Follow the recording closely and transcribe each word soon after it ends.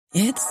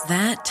It's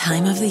that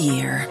time of the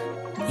year.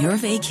 Your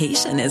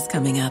vacation is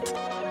coming up.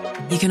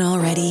 You can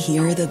already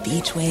hear the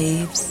beach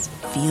waves,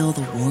 feel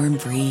the warm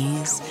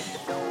breeze,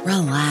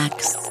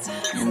 relax,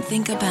 and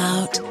think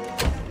about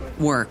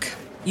work.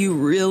 You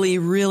really,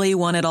 really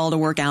want it all to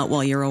work out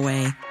while you're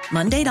away.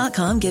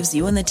 Monday.com gives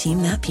you and the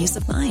team that peace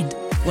of mind.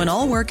 When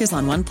all work is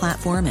on one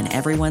platform and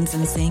everyone's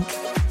in sync,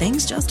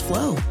 things just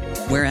flow.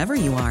 Wherever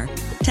you are,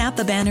 tap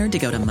the banner to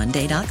go to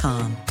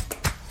Monday.com.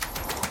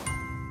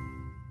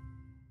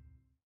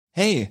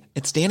 Hey,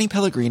 it's Danny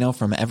Pellegrino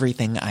from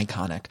Everything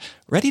Iconic.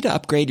 Ready to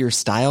upgrade your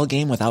style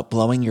game without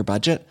blowing your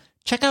budget?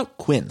 Check out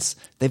Quince.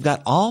 They've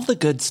got all the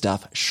good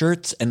stuff,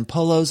 shirts and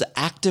polos,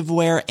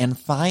 activewear, and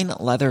fine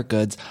leather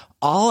goods,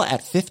 all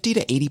at 50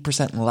 to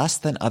 80% less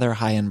than other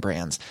high-end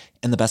brands.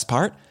 And the best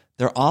part?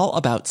 They're all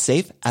about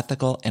safe,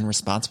 ethical, and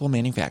responsible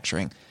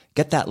manufacturing.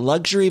 Get that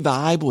luxury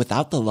vibe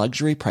without the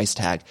luxury price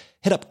tag.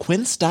 Hit up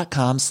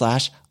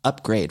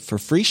quince.com/upgrade for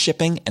free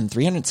shipping and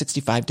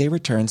 365-day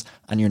returns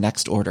on your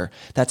next order.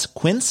 That's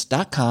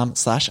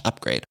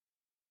quince.com/upgrade.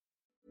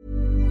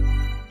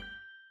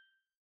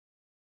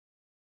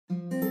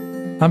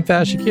 I'm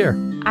Faz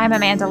Shakir. I'm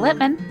Amanda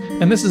Littman.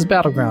 And this is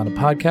Battleground, a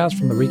podcast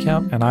from The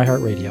Recount and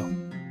iHeartRadio.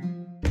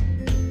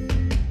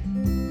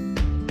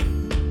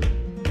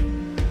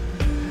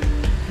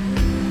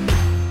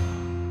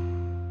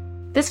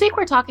 This week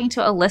we're talking to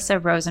Alyssa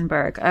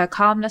Rosenberg, a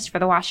columnist for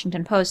The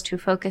Washington Post who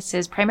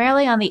focuses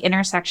primarily on the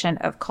intersection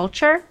of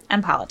culture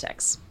and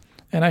politics.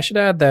 And I should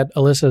add that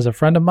Alyssa is a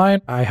friend of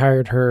mine. I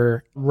hired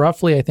her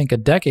roughly, I think, a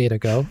decade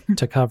ago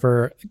to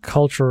cover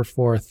culture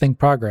for Think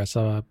Progress,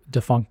 a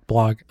defunct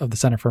blog of the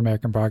Center for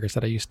American Progress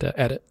that I used to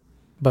edit.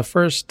 But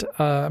first,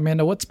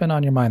 Amanda, what's been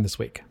on your mind this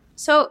week?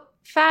 So,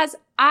 Faz,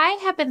 I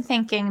have been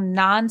thinking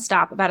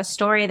nonstop about a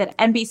story that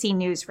NBC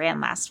News ran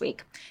last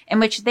week, in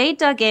which they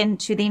dug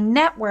into the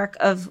network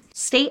of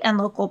state and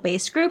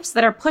local-based groups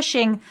that are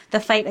pushing the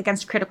fight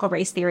against critical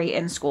race theory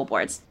in school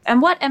boards. And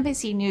what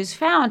NBC News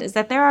found is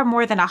that there are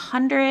more than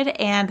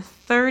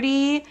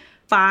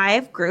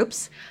 135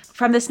 groups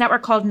from this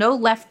network called No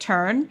Left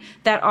Turn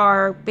that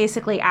are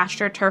basically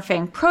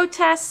astroturfing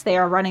protests. They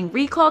are running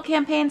recall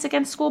campaigns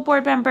against school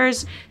board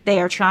members. They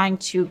are trying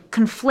to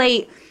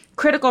conflate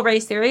critical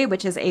race theory,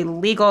 which is a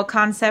legal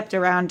concept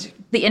around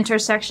the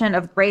intersection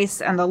of race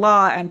and the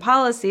law and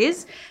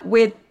policies,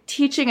 with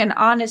teaching an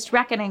honest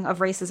reckoning of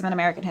racism in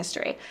American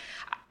history.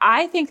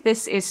 I think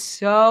this is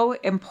so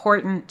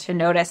important to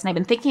notice, and I've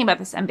been thinking about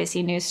this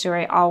NBC News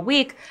story all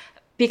week,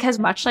 because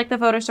much like the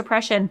voter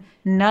suppression,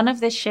 none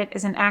of this shit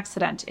is an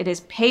accident. It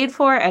is paid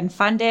for and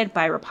funded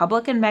by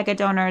Republican mega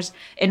donors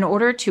in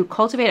order to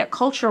cultivate a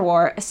culture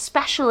war,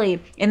 especially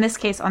in this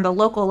case on the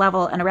local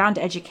level and around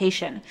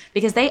education,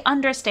 because they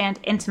understand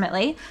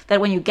intimately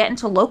that when you get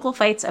into local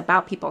fights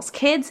about people's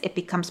kids, it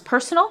becomes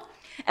personal.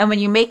 And when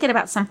you make it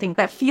about something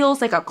that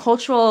feels like a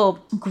cultural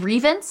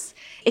grievance,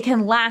 it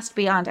can last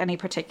beyond any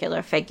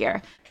particular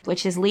figure,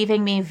 which is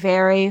leaving me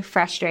very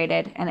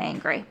frustrated and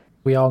angry.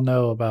 We all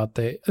know about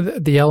the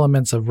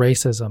elements of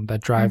racism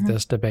that drive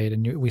this debate,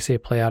 and we see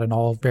it play out in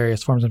all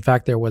various forms. In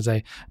fact, there was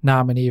a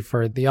nominee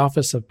for the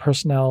Office of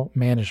Personnel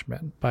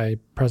Management by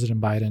President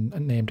Biden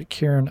named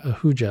Karen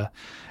Ahuja,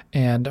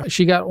 and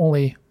she got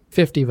only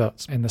 50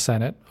 votes in the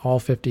Senate. All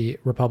 50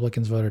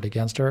 Republicans voted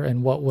against her.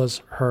 And what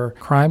was her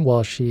crime?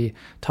 Well, she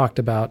talked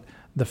about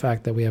the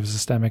fact that we have a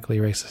systemically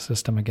racist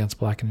system against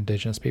Black and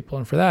Indigenous people.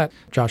 And for that,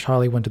 Josh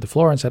Hawley went to the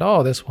floor and said,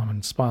 oh, this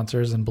woman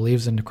sponsors and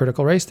believes in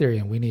critical race theory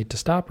and we need to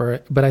stop her.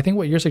 But I think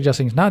what you're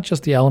suggesting is not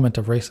just the element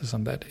of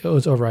racism that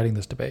was overriding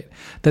this debate,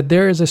 that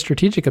there is a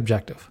strategic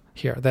objective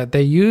here, that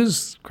they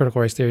use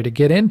critical race theory to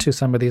get into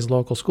some of these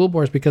local school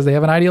boards because they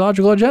have an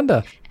ideological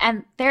agenda.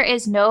 And there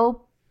is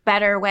no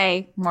better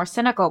way, more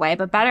cynical way,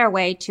 but better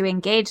way to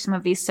engage some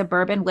of these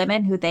suburban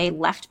women who they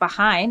left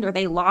behind or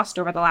they lost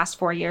over the last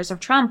 4 years of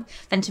Trump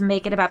than to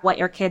make it about what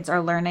your kids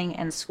are learning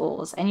in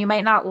schools. And you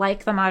might not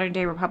like the modern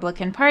day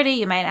Republican Party,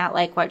 you might not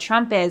like what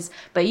Trump is,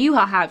 but you will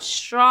have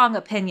strong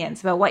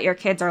opinions about what your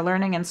kids are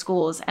learning in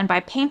schools. And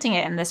by painting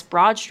it in this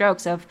broad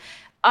strokes of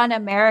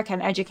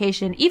un-American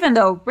education, even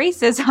though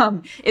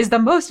racism is the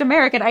most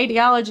American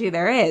ideology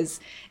there is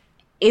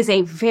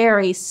a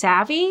very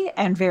savvy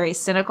and very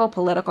cynical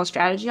political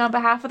strategy on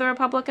behalf of the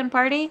Republican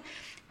Party,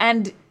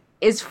 and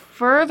is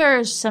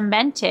further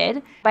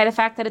cemented by the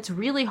fact that it's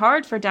really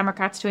hard for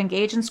Democrats to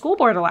engage in school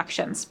board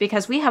elections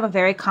because we have a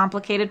very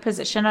complicated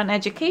position on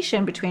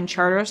education between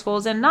charter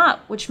schools and not,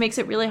 which makes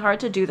it really hard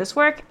to do this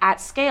work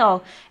at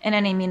scale in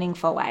any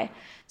meaningful way.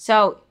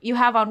 So you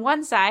have on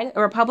one side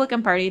a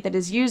Republican Party that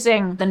is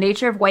using the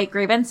nature of white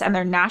grievance and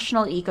their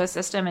national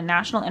ecosystem and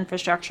national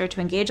infrastructure to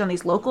engage on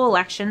these local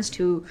elections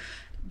to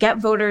get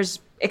voters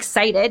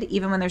excited,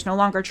 even when there's no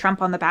longer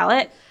Trump on the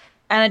ballot,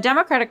 and a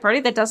Democratic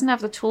Party that doesn't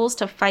have the tools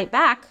to fight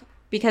back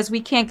because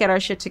we can't get our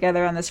shit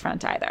together on this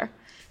front either.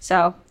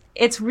 So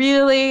It's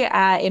really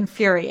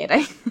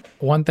infuriating.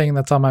 One thing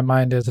that's on my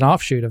mind is an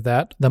offshoot of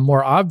that. The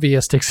more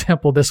obvious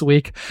example this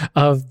week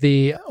of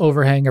the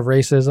overhang of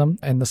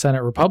racism in the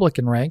Senate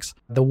Republican ranks,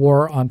 the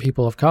war on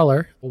people of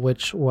color,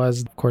 which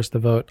was, of course, the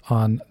vote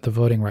on the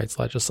voting rights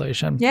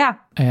legislation. Yeah.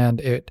 And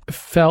it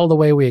fell the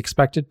way we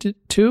expected it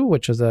to,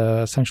 which is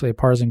essentially a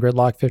partisan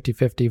gridlock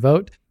 50-50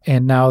 vote.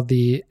 And now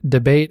the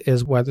debate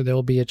is whether there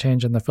will be a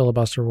change in the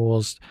filibuster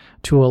rules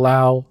to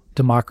allow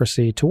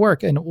democracy to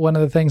work. And one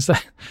of the things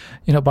that,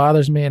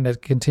 bothers me, and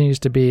it continues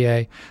to be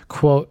a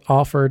quote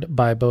offered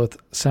by both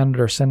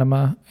Senator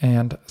Sinema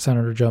and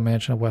Senator Joe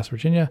Manchin of West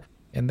Virginia.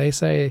 And they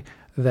say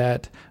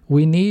that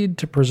we need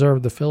to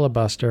preserve the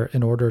filibuster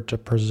in order to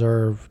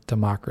preserve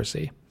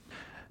democracy.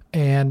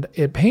 And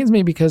it pains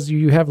me because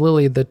you have,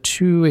 Lily, the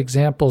two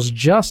examples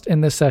just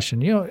in this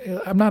session.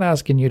 I'm not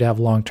asking you to have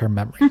long-term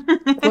memory.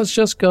 Let's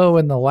just go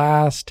in the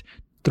last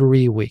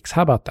 3 weeks.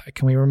 How about that?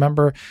 Can we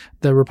remember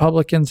the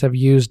Republicans have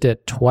used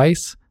it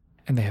twice,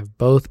 and they have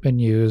both been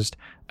used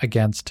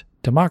against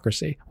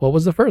democracy? What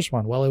was the first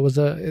one? Well, it was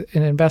an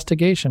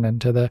investigation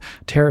into the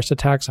terrorist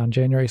attacks on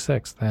January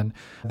 6th, and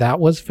that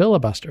was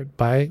filibustered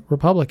by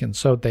Republicans.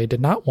 So they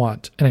did not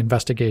want an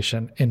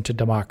investigation into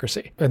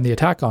democracy and the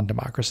attack on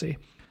democracy.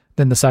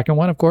 Then the second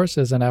one, of course,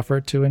 is an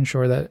effort to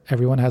ensure that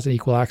everyone has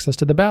equal access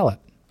to the ballot.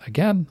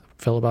 Again,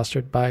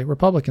 filibustered by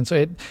Republicans. So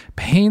it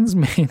pains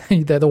me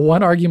that the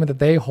one argument that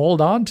they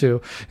hold on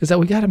to is that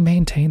we got to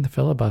maintain the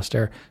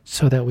filibuster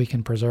so that we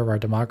can preserve our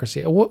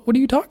democracy. What are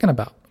you talking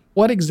about?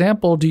 What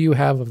example do you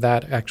have of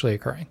that actually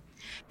occurring?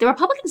 The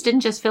Republicans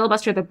didn't just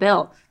filibuster the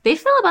bill. They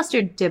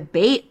filibustered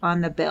debate on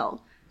the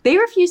bill. They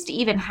refused to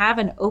even have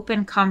an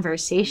open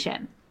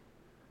conversation.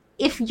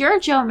 If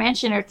you're Joe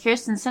Manchin or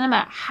Kyrsten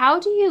Sinema, how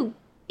do you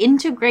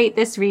integrate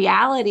this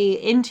reality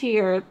into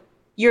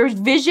your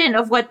vision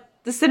of what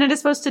the Senate is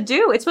supposed to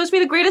do? It's supposed to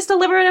be the greatest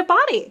deliberative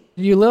body.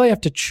 You literally have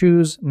to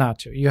choose not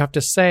to. You have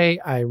to say,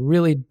 I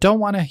really don't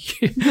want to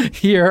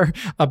hear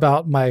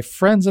about my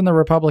friends in the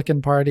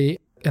Republican Party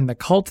and the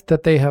cult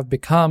that they have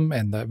become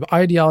and the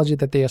ideology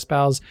that they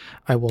espouse.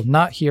 I will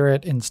not hear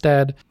it.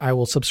 Instead, I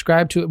will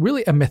subscribe to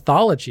really a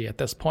mythology at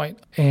this point.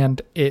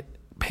 And it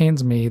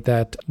pains me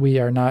that we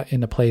are not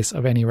in a place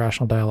of any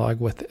rational dialogue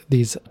with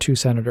these two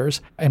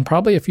senators and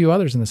probably a few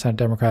others in the Senate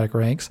Democratic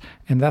ranks.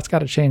 And that's got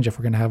to change if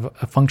we're going to have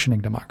a functioning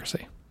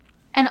democracy.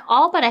 And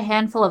all but a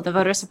handful of the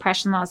voter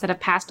suppression laws that have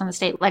passed on the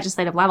state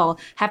legislative level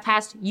have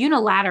passed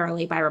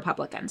unilaterally by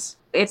Republicans.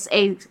 It's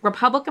a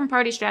Republican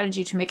Party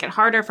strategy to make it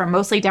harder for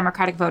mostly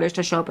Democratic voters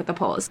to show up at the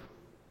polls.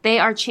 They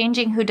are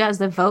changing who does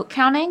the vote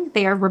counting.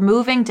 They are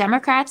removing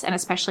Democrats, and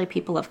especially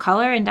people of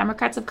color and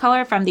Democrats of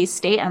color, from these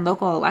state and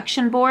local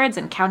election boards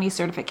and county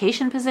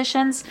certification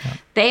positions. Yeah.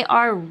 They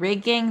are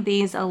rigging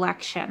these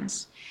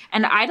elections.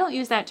 And I don't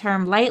use that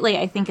term lightly.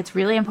 I think it's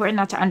really important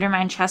not to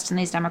undermine trust in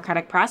these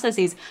democratic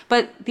processes.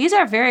 But these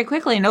are very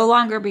quickly no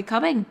longer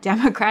becoming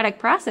democratic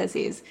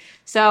processes.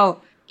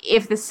 So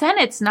if the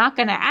Senate's not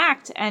going to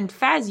act, and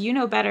Faz, you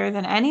know better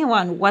than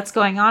anyone what's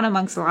going on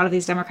amongst a lot of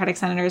these Democratic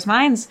senators'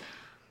 minds,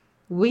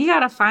 we got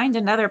to find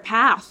another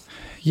path.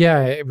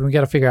 Yeah, we got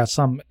to figure out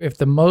if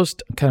the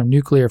most kind of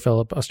nuclear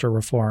filibuster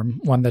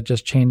reform, one that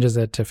just changes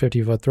it to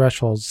 50 vote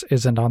thresholds,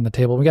 isn't on the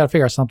table, we got to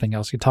figure out something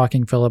else. You're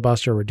talking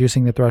filibuster,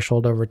 reducing the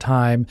threshold over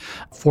time,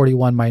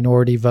 41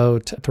 minority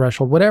vote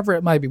threshold, whatever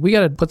it might be. We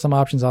got to put some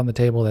options on the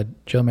table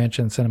that Joe Manchin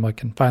and Sinema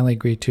can finally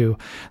agree to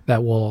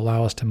that will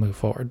allow us to move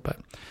forward. But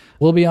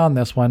we'll be on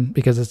this one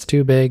because it's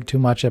too big, too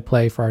much at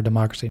play for our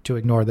democracy to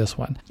ignore this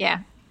one.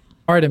 Yeah.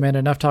 All right, Amanda,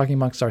 enough talking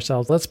amongst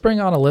ourselves. Let's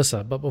bring on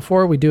Alyssa. But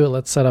before we do it,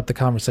 let's set up the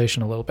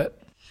conversation a little bit.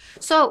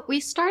 So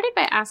we started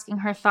by asking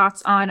her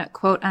thoughts on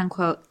quote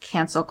unquote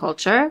cancel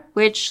culture,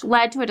 which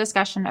led to a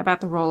discussion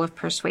about the role of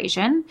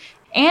persuasion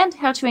and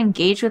how to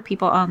engage with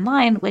people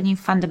online when you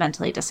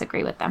fundamentally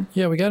disagree with them.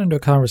 Yeah, we got into a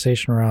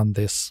conversation around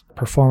this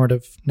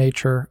performative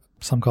nature,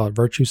 some call it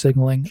virtue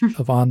signaling,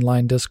 of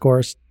online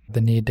discourse,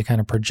 the need to kind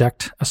of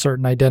project a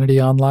certain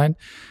identity online.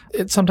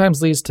 It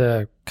sometimes leads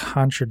to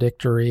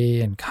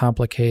contradictory and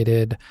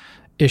complicated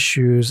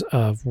issues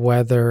of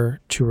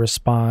whether to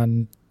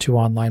respond to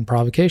online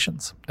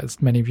provocations.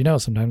 As many of you know,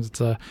 sometimes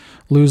it's a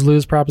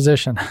lose-lose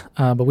proposition.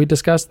 But we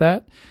discussed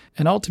that.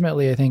 And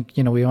ultimately, I think,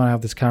 we want to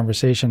have this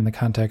conversation in the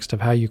context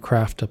of how you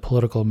craft a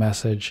political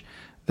message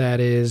that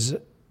is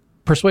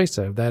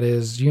persuasive, that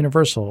is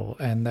universal,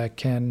 and that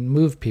can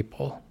move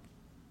people.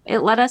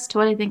 It led us to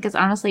what I think is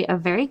honestly a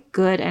very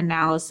good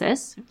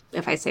analysis,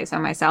 if I say so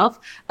myself,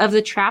 of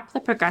the trap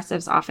that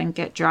progressives often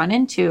get drawn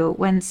into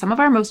when some of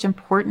our most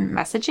important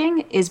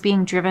messaging is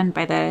being driven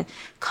by the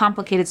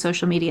complicated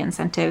social media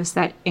incentives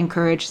that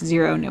encourage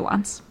zero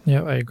nuance.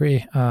 Yeah, I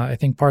agree. I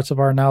think parts of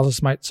our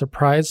analysis might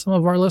surprise some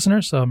of our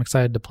listeners, so I'm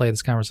excited to play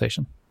this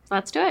conversation.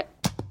 Let's do it.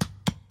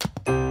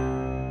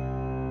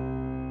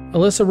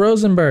 Alyssa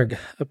Rosenberg,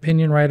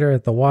 opinion writer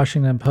at The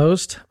Washington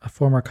Post, a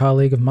former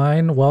colleague of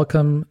mine.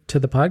 Welcome to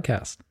the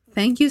podcast.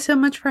 Thank you so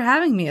much for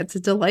having me. It's a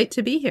delight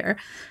to be here.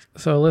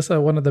 So,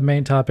 Alyssa, one of the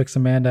main topics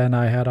Amanda and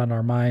I had on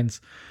our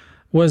minds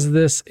was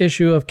this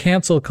issue of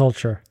cancel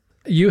culture.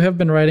 You have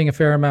been writing a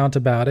fair amount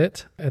about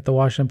it at the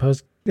Washington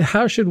Post.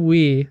 How should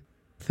we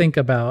think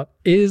about,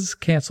 is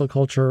cancel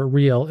culture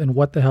real, and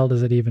what the hell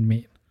does it even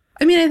mean?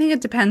 I mean, I think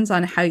it depends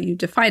on how you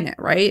define it,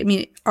 right? I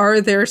mean,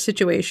 are there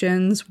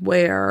situations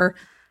where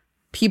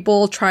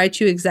people try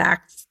to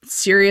exact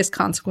serious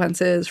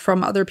consequences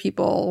from other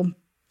people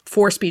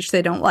for speech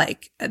they don't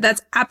like?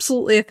 That's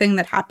absolutely a thing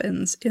that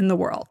happens in the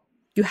world.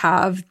 You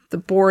have the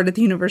board at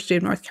the University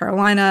of North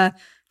Carolina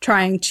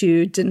trying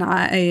to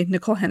deny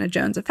Nicole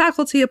Hannah-Jones a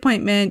faculty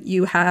appointment.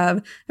 You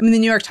have, the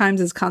New York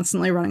Times is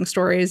constantly running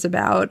stories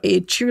about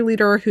a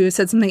cheerleader who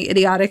said something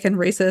idiotic and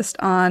racist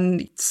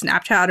on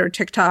Snapchat or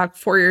TikTok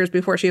 4 years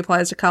before she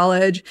applies to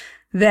college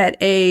that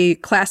a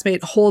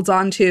classmate holds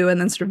on to and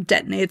then sort of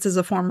detonates as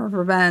a form of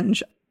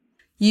revenge.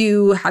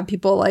 You have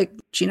people like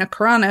Gina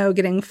Carano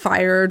getting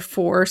fired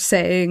for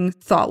saying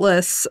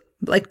thoughtless,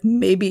 like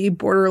maybe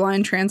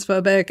borderline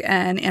transphobic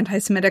and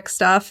anti-Semitic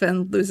stuff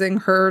and losing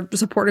her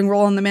supporting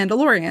role in The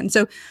Mandalorian.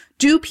 So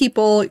do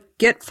people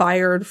get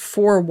fired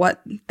for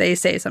what they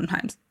say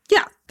sometimes?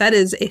 Yeah, that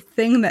is a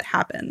thing that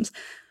happens.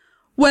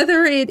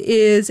 Whether it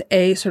is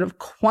a sort of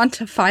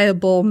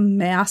quantifiable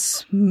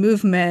mass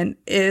movement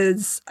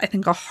is, I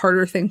think, a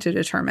harder thing to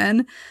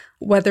determine.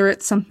 Whether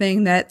it's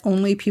something that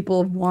only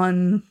people of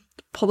one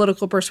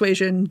political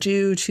persuasion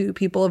do to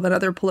people of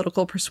another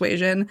political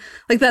persuasion,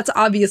 like that's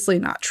obviously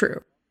not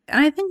true.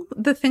 And I think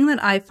the thing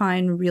that I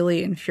find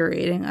really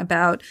infuriating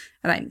about,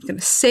 and I'm going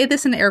to say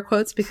this in air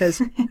quotes because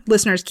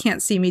listeners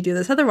can't see me do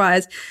this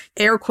otherwise,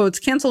 air quotes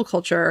cancel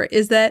culture,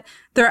 is that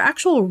there are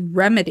actual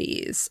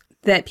remedies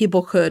that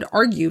people could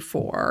argue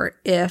for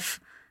if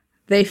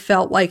they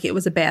felt like it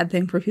was a bad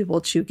thing for people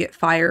to get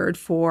fired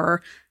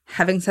for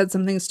having said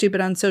something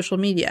stupid on social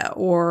media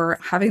or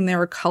having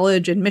their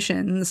college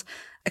admissions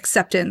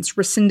acceptance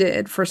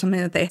rescinded for something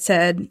that they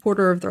said a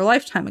quarter of their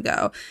lifetime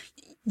ago.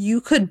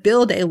 You could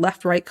build a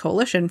left-right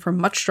coalition for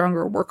much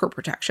stronger worker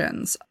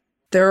protections.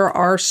 There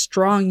are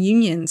strong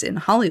unions in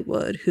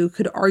Hollywood who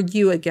could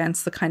argue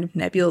against the kind of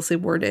nebulously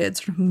worded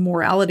sort of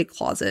morality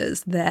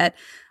clauses that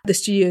the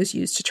studios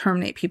use to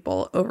terminate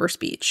people over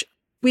speech.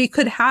 We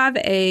could have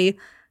a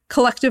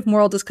collective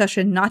moral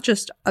discussion, not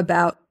just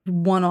about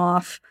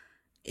one-off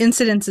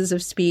incidences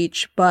of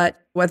speech, but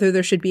whether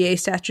there should be a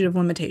statute of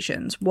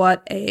limitations,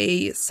 what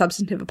a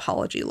substantive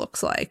apology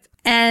looks like.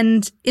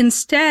 And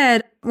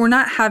instead, we're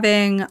not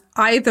having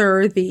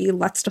either the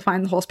let's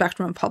define the whole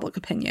spectrum of public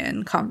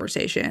opinion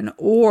conversation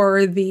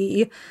or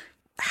the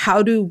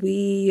how do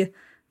we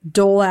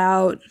dole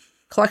out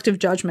collective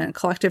judgment,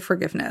 collective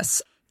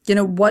forgiveness.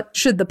 What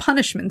should the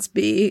punishments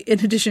be in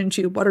addition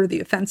to what are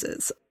the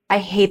offenses? I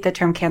hate the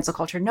term cancel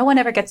culture. No one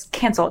ever gets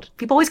canceled.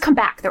 People always come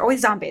back. They're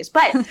always zombies.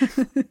 But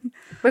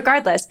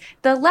regardless,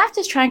 the left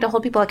is trying to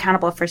hold people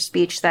accountable for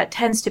speech that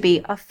tends to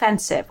be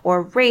offensive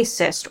or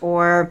racist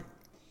or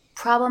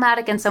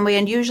problematic in some way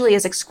and usually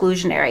is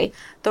exclusionary.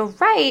 The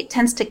right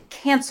tends to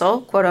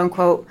cancel, quote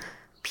unquote,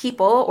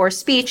 people or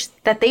speech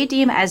that they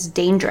deem as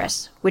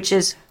dangerous, which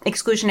is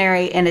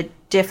exclusionary in a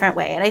different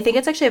way. And I think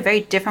it's actually a very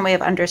different way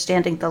of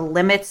understanding the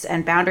limits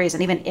and boundaries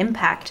and even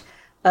impact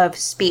of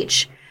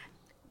speech.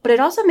 But it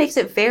also makes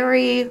it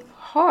very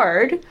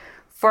hard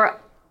for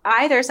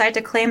either side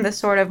to claim the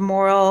sort of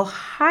moral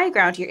high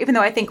ground here. Even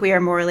though I think we are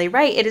morally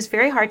right, it is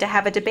very hard to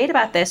have a debate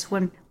about this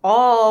when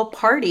all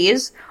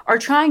parties are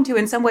trying to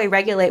in some way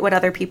regulate what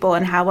other people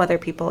and how other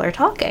people are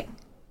talking.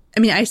 I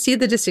mean, I see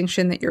the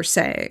distinction that you're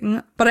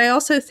saying, but I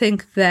also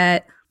think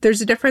that there's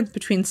a difference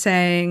between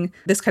saying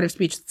this kind of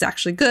speech that's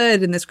actually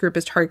good and this group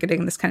is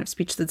targeting this kind of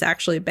speech that's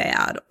actually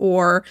bad,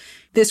 or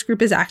this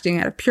group is acting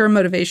out of pure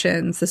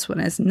motivations, this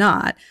one is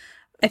not.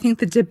 I think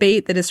the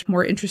debate that is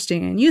more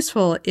interesting and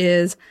useful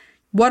is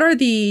what are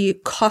the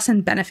costs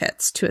and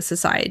benefits to a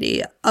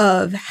society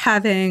of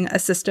having a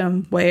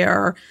system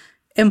where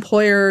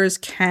employers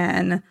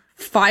can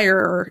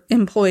fire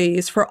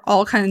employees for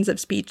all kinds of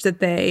speech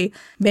that they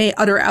may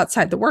utter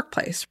outside the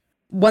workplace.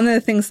 One of the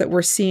things that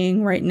we're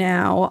seeing right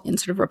now in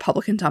sort of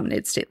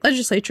Republican-dominated state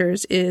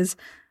legislatures is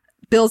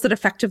bills that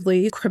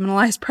effectively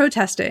criminalize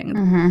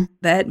protesting,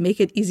 that make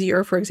it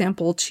easier, for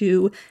example,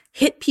 to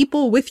hit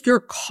people with your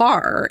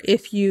car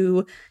if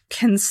you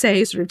can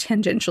say sort of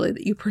tangentially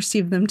that you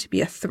perceive them to be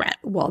a threat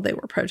while they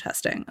were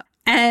protesting.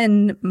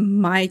 And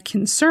my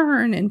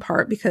concern, in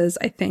part because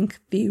I think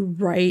the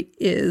right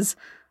is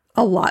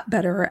a lot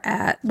better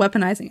at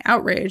weaponizing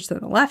outrage than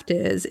the left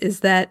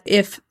is that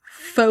if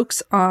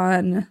folks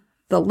on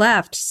the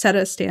left set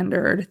a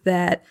standard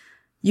that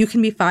you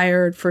can be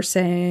fired for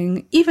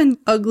saying even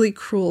ugly,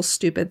 cruel,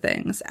 stupid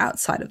things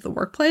outside of the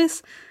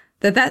workplace,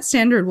 that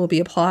standard will be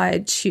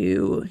applied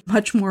to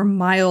much more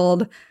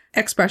mild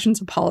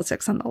expressions of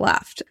politics on the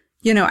left.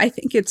 I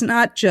think it's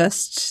not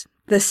just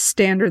the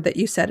standard that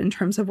you set in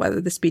terms of whether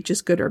the speech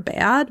is good or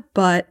bad,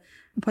 but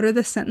what are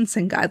the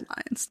sentencing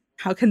guidelines?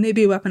 How can they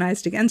be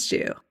weaponized against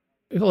you?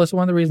 Listen,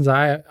 one of the reasons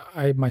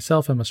I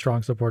myself am a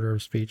strong supporter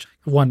of speech,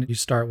 one, you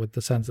start with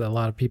the sense that a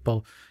lot of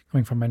people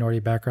coming from minority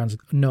backgrounds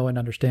know and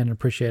understand and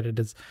appreciate it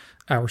as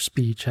our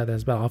speech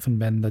has often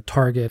been the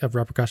target of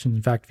repercussions.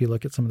 In fact, if you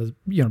look at some of the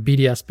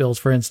BDS bills,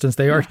 for instance,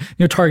 they are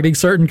targeting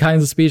certain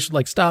kinds of speech,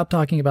 like stop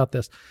talking about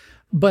this.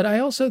 But I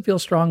also feel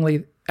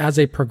strongly as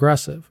a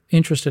progressive,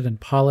 interested in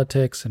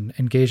politics and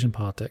engaged in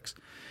politics,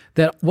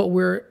 that what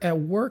we're at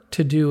work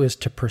to do is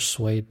to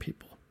persuade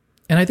people.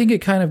 And I think it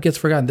kind of gets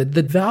forgotten that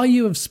the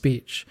value of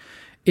speech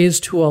is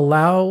to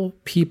allow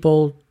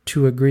people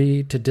to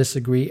agree, to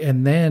disagree,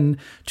 and then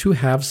to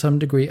have some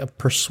degree of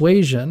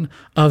persuasion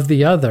of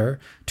the other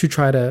to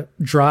try to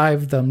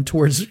drive them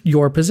towards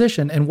your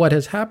position. And what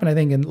has happened, I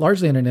think,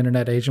 largely in an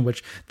internet age in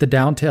which the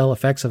downtail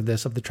effects of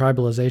this, of the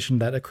tribalization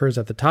that occurs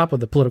at the top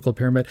of the political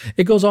pyramid,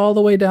 it goes all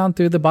the way down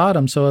through the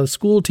bottom. So a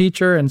school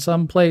teacher in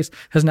some place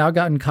has now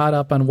gotten caught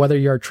up on whether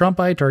you're a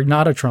Trumpite or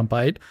not a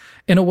Trumpite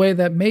in a way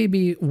that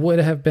maybe would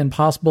have been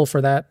possible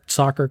for that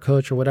soccer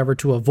coach or whatever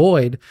to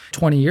avoid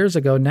 20 years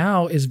ago,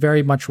 now is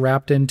very much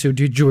wrapped into,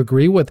 did you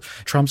agree with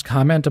Trump's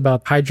comment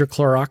about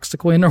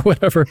hydrochloroxyquine or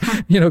whatever,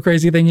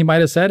 crazy thing he might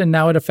have said? And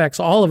now it affects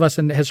all of us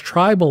and has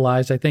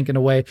tribalized, I think, in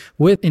a way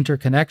with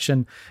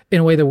interconnection,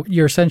 in a way that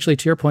you're essentially,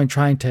 to your point,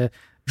 trying to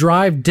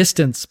drive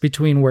distance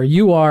between where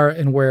you are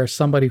and where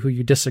somebody who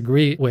you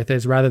disagree with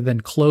is, rather than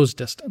close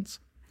distance.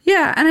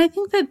 Yeah, and I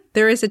think that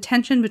there is a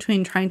tension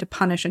between trying to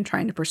punish and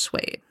trying to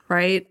persuade,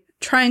 right?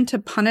 Trying to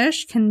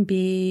punish can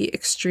be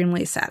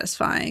extremely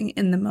satisfying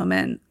in the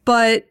moment,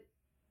 but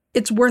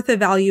it's worth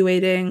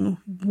evaluating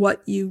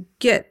what you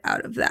get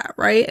out of that,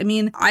 right? I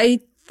mean,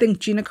 I think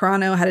Gina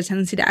Carano had a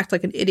tendency to act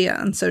like an idiot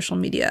on social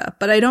media,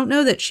 but I don't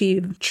know that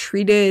she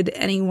treated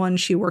anyone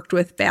she worked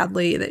with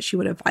badly, that she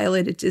would have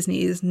violated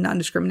Disney's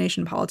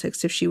non-discrimination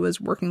politics if she was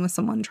working with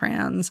someone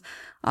trans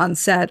on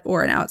set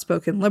or an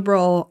outspoken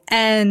liberal.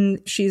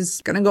 And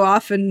she's going to go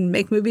off and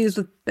make movies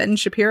with Ben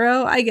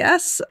Shapiro, I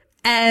guess.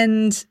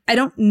 And I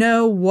don't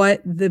know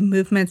what the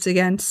movements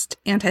against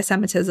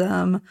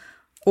anti-Semitism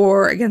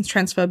or against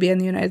transphobia in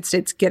the United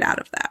States get out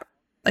of that.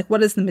 Like,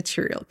 what is the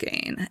material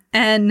gain?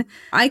 And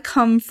I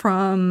come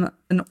from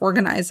an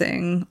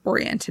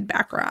organizing-oriented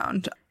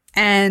background,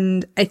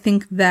 and I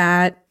think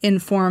that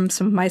informs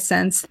some of my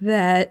sense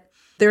that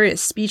there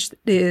is speech that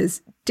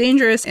is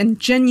dangerous and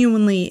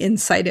genuinely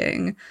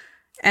inciting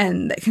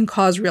and that can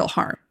cause real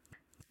harm.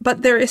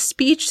 But there is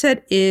speech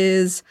that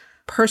is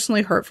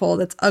personally hurtful,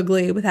 that's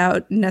ugly,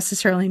 without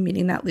necessarily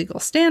meeting that legal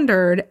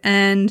standard.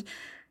 And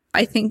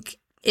I think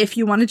if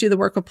you want to do the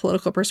work of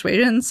political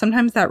persuasion,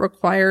 sometimes that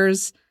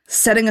requires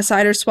setting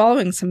aside or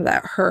swallowing some of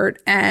that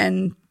hurt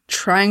and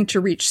trying to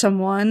reach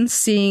someone,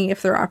 seeing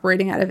if they're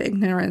operating out of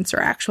ignorance or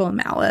actual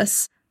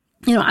malice.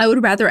 I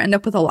would rather end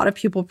up with a lot of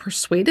people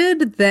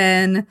persuaded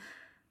than,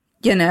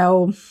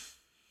 a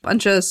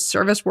bunch of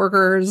service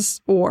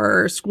workers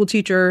or school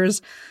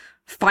teachers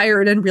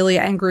fired and really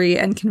angry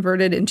and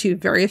converted into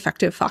very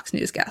effective Fox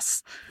News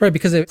guests. Right,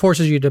 because it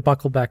forces you to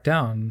buckle back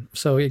down.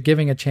 So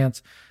giving a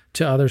chance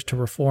to others to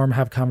reform,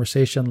 have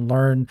conversation,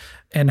 learn,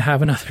 and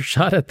have another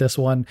shot at this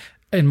one,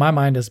 in my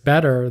mind, is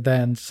better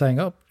than saying,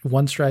 oh,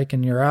 one strike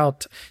and you're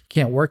out. You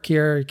can't work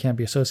here. You can't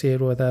be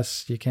associated with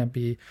us. You can't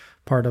be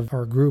part of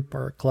our group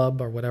or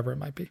club or whatever it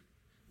might be.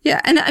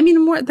 Yeah. And I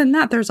mean, more than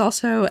that, there's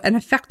also an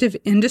effective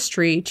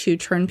industry to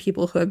turn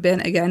people who have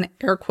been, again,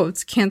 air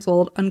quotes,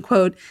 canceled,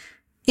 unquote,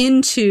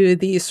 into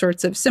these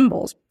sorts of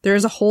symbols.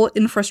 There's a whole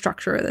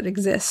infrastructure that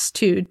exists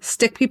to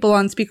stick people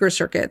on speaker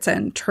circuits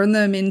and turn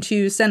them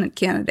into Senate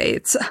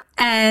candidates.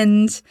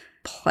 And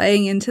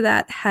playing into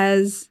that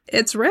has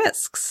its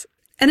risks.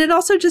 And it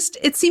also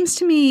it seems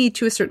to me,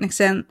 to a certain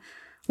extent,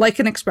 like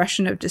an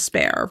expression of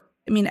despair.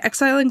 I mean,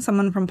 exiling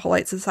someone from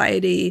polite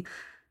society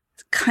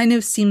kind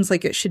of seems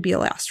like it should be a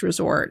last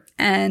resort.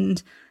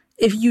 And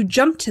if you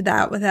jump to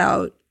that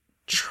without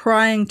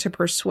trying to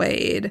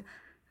persuade,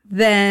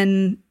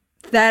 then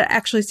that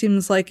actually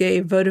seems like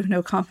a vote of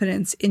no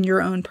confidence in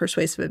your own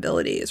persuasive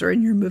abilities or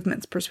in your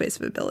movement's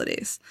persuasive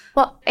abilities.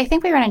 Well, I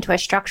think we run into a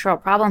structural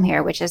problem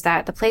here, which is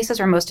that the places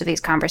where most of these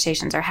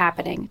conversations are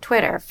happening,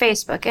 Twitter,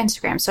 Facebook,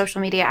 Instagram, social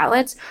media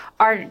outlets,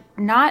 are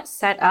not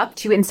set up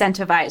to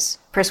incentivize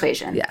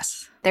persuasion.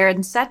 Yes.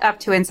 They're set up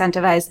to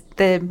incentivize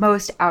the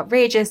most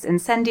outrageous,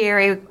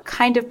 incendiary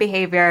kind of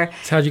behavior.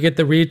 So how'd you get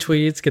the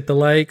retweets, get the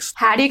likes?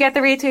 How do you get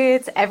the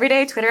retweets? Every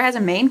day, Twitter has a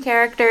main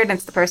character, and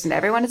it's the person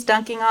everyone is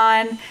dunking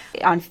on.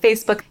 On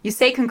Facebook, you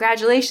say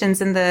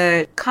congratulations in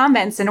the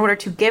comments in order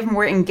to give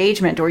more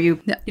engagement, or you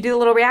do the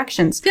little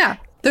reactions. Yeah,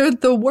 they're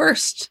the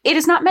worst. It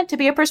is not meant to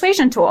be a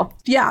persuasion tool.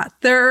 Yeah,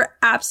 they're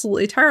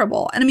absolutely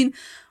terrible. And I mean,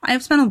 I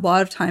have spent a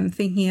lot of time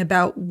thinking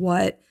about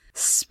what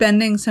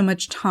spending so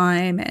much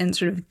time and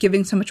sort of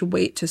giving so much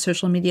weight to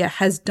social media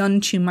has done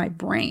to my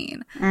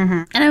brain.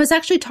 Mm-hmm. And I was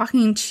actually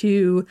talking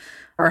to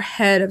our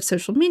head of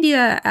social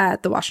media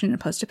at the Washington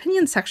Post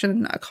opinion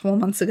section a couple of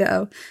months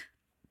ago.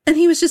 And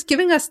he was just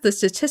giving us the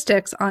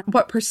statistics on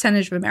what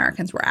percentage of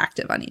Americans were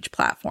active on each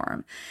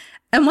platform.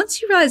 And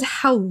once you realize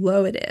how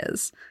low it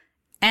is,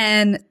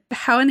 and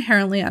how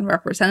inherently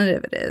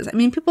unrepresentative it is. I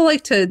mean, people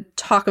like to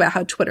talk about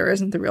how Twitter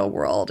isn't the real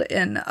world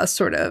in a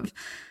sort of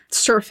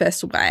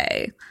surface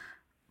way,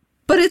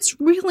 but it's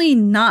really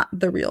not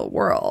the real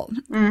world.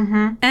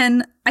 Mm-hmm.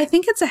 And I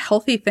think it's a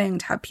healthy thing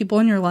to have people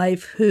in your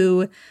life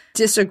who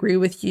disagree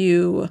with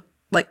you,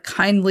 like,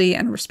 kindly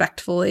and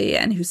respectfully,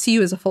 and who see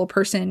you as a full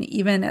person,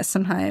 even as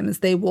sometimes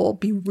they will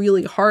be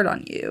really hard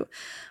on you.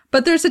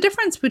 But there's a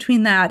difference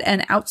between that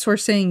and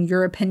outsourcing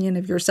your opinion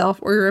of yourself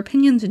or your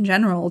opinions in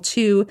general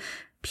to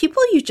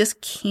people you just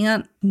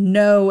can't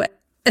know,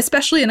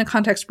 especially in a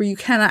context where you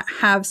cannot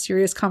have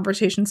serious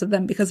conversations with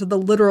them because of the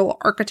literal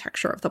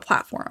architecture of the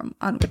platform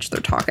on which they're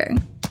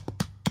talking.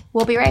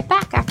 We'll be right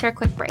back after a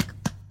quick break.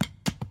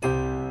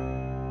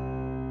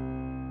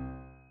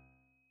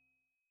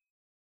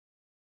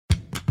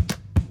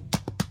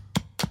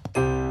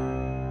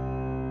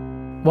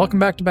 Welcome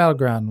back to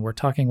Battleground. We're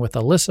talking with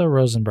Alyssa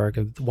Rosenberg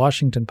of the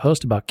Washington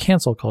Post about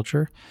cancel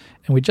culture,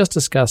 and we just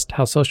discussed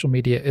how social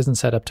media isn't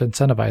set up to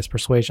incentivize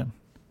persuasion.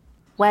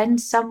 When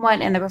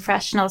someone in the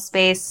professional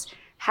space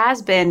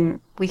has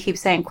been, we keep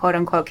saying quote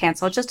unquote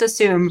canceled, just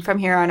assume from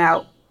here on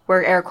out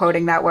we're air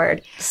quoting that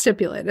word.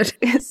 Stipulated.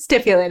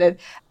 Stipulated.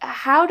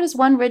 How does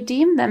one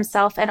redeem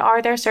themselves, and are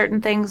there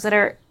certain things that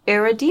are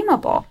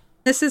irredeemable?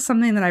 This is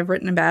something that I've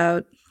written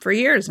about for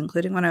years,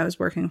 including when I was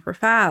working for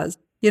Faz.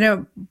 You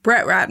know,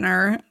 Brett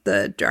Ratner,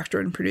 the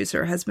director and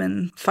producer, has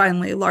been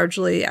finally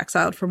largely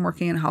exiled from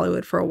working in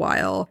Hollywood for a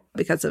while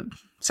because of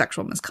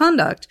sexual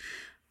misconduct.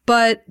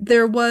 But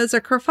there was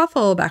a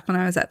kerfuffle back when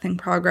I was at Think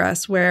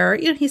Progress where,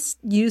 you know, he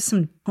used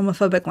some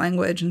homophobic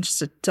language in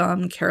just a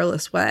dumb,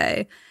 careless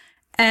way.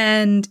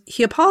 And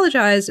he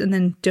apologized and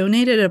then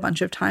donated a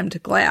bunch of time to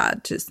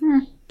GLAAD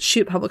to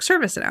shoot public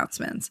service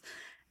announcements.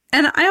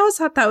 And I always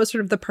thought that was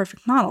sort of the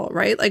perfect model,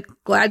 right? Like,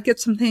 GLAAD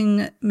gets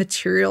something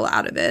material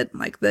out of it,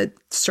 like the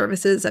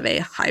services of a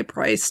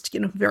high-priced, you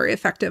know, very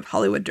effective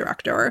Hollywood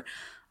director.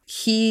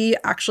 He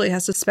actually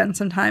has to spend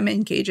some time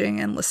engaging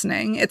and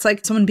listening. It's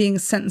like someone being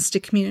sentenced to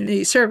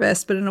community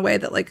service, but in a way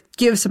that, like,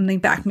 gives something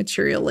back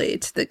materially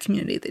to the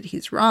community that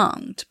he's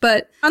wronged.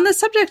 But on the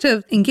subject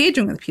of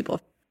engaging with people,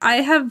 I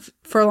have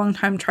for a long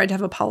time tried to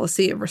have a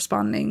policy of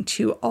responding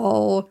to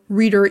all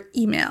reader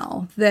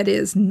email that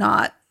is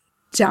not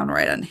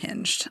downright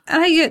unhinged.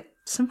 And I get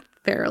some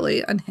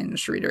fairly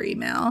unhinged reader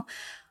email.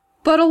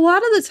 But a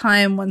lot of the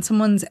time when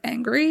someone's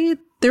angry,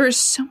 there is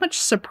so much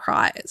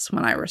surprise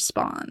when I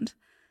respond.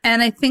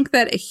 And I think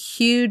that a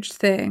huge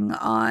thing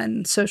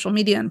on social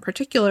media in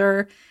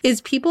particular is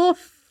people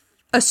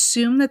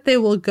assume that they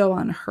will go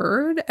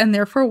unheard, and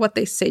therefore what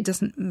they say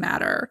doesn't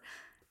matter.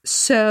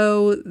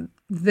 So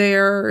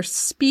their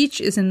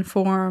speech is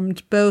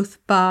informed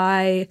both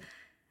by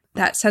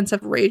that sense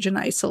of rage and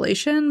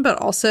isolation,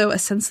 but also a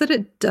sense that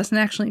it doesn't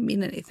actually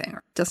mean anything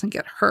or doesn't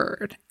get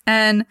heard.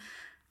 And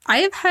I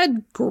have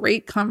had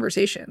great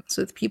conversations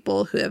with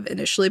people who have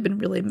initially been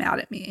really mad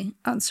at me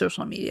on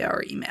social media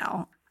or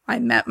email. I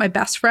met my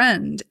best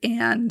friend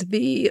and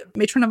the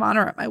matron of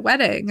honor at my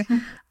wedding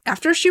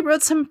after she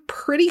wrote some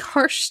pretty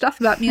harsh stuff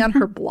about me on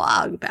her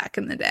blog back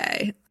in the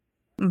day.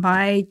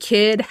 My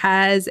kid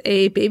has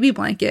a baby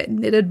blanket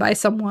knitted by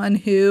someone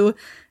who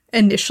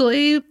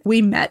initially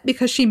we met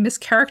because she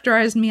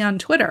mischaracterized me on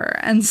Twitter.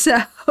 And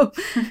so,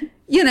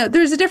 you know,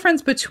 there's a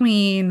difference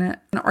between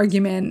an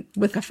argument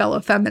with a fellow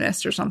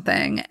feminist or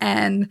something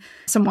and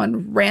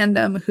someone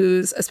random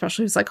who's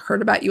like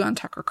heard about you on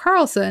Tucker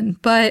Carlson.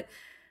 But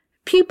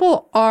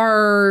people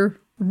are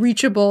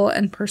reachable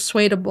and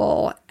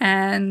persuadable.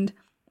 And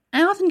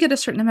I often get a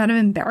certain amount of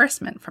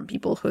embarrassment from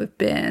people who have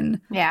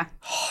been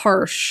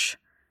harsh,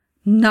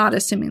 not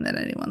assuming that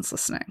anyone's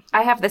listening.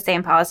 I have the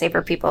same policy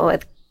for people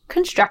with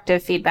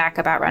constructive feedback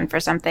about Run for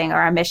Something or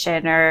our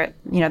mission or,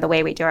 you know, the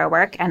way we do our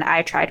work. And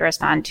I try to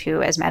respond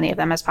to as many of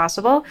them as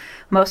possible.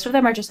 Most of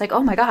them are just like,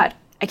 oh my God,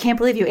 I can't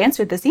believe you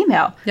answered this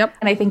email. Yep.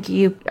 And I think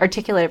you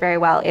articulate it very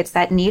well. It's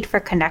that need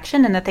for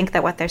connection and to think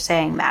that what they're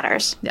saying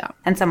matters. Yeah.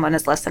 And someone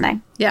is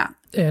listening. Yeah.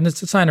 And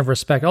it's a sign of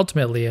respect.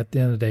 Ultimately, at the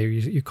end of the day,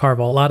 you carve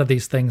a lot of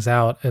these things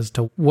out as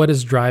to what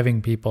is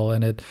driving people.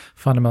 And it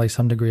fundamentally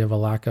some degree of a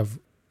lack of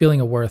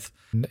feeling of worth.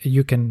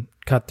 You can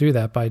cut through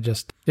that by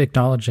just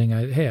acknowledging,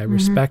 hey, I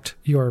respect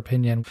your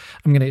opinion.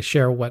 I'm going to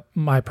share what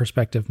my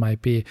perspective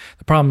might be.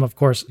 The problem, of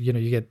course, you know,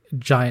 you get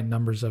giant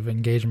numbers of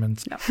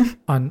engagements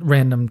on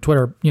random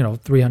Twitter,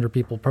 300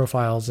 people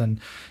profiles.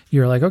 And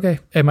you're like, okay,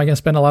 am I going to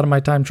spend a lot of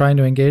my time trying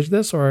to engage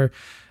this, or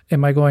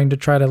am I going to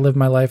try to live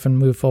my life and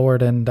move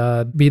forward and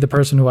be the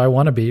person who I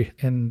want to be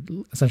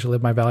and essentially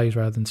live my values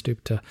rather than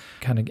stoop to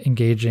kind of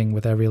engaging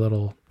with every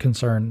little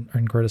concern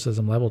and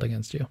criticism leveled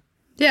against you?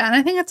 Yeah, and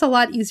I think it's a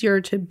lot easier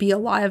to be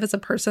alive as a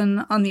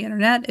person on the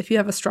internet if you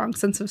have a strong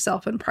sense of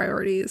self and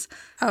priorities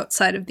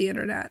outside of the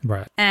internet.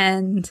 Right.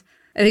 And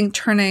I think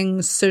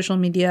turning social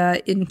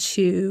media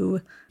into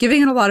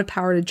giving it a lot of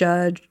power to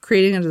judge,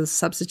 creating it as a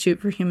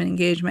substitute for human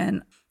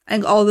engagement, I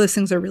think all those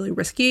things are really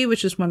risky,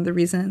 which is one of the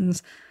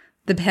reasons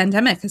the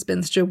pandemic has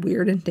been such a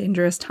weird and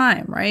dangerous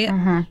time,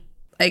 right?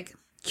 Like,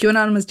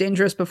 QAnon was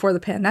dangerous before the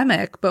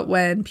pandemic, but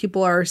when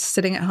people are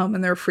sitting at home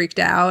and they're freaked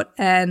out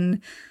and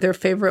their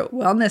favorite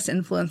wellness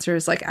influencer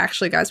is like,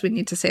 actually, guys, we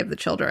need to save the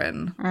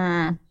children.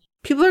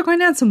 People are going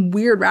down some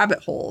weird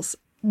rabbit holes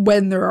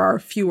when there are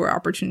fewer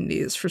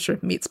opportunities for sort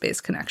of meat space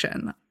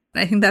connection.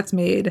 And I think that's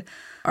made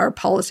our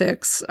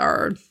politics,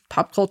 our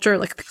pop culture,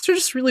 like things are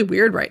just really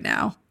weird right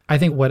now. I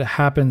think what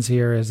happens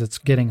here is it's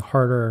getting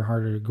harder and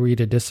harder to agree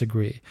to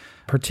disagree,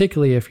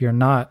 particularly if you're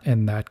not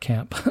in that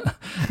camp,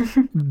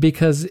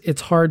 because it's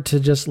hard to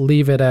just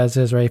leave it as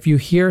is, right? If you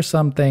hear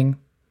something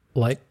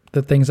like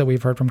the things that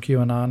we've heard from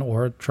QAnon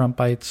or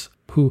Trumpites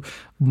who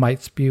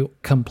might spew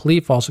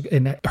complete false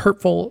in a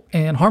hurtful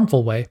and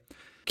harmful way,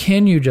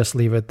 can you just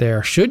leave it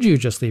there? Should you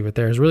just leave it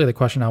there is really the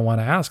question I want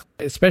to ask,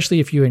 especially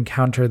if you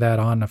encounter that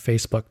on a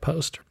Facebook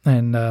post.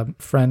 And a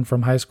friend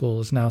from high school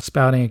is now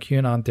spouting a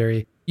QAnon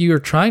theory. You're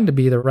trying to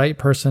be the right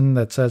person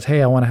that says,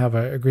 hey, I want to have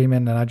an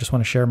agreement and I just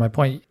want to share my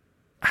point.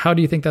 How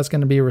do you think that's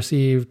going to be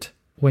received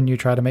when you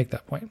try to make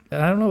that point?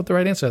 And I don't know what the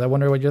right answer is. I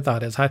wonder what your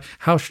thought is.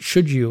 How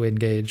should you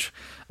engage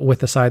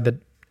with the side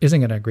that isn't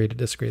going to agree to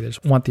disagree? They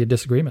just want the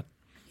disagreement.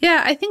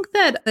 Yeah, I think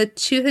that the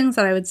two things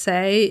that I would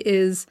say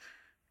is,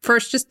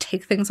 first, just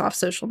take things off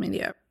social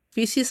media. If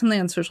you see something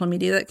on social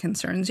media that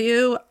concerns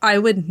you, I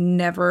would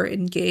never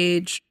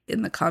engage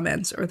in the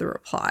comments or the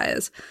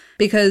replies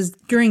because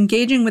you're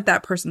engaging with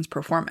that person's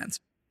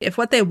performance. If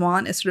what they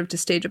want is sort of to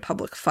stage a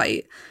public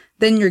fight,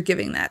 then you're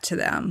giving that to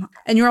them.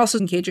 And you're also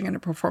engaging in a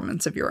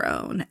performance of your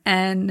own.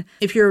 And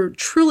if you're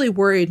truly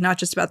worried not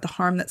just about the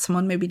harm that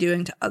someone may be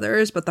doing to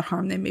others, but the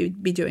harm they may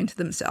be doing to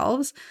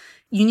themselves,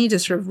 you need to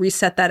sort of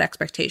reset that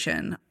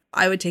expectation.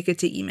 I would take it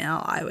to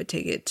email. I would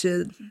take it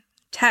to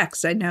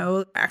text. I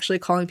know actually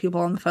calling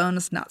people on the phone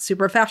is not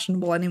super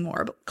fashionable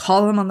anymore, but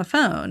call them on the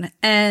phone.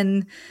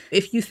 And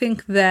if you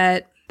think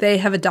that they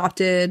have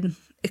adopted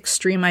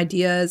extreme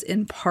ideas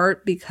in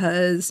part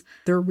because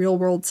their real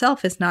world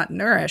self is not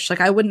nourished,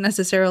 like I wouldn't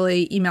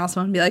necessarily email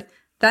someone and be like,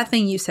 that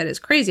thing you said is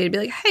crazy. I'd be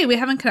like, hey, we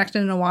haven't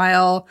connected in a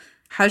while.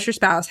 How's your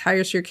spouse?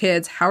 How's your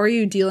kids? How are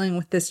you dealing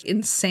with this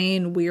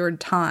insane, weird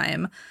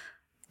time?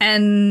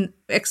 And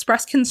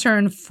express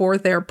concern for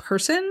their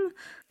person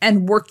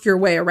and work your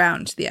way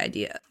around the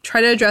idea.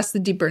 Try to address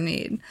the deeper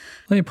need.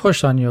 Let me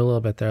push on you a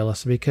little bit there,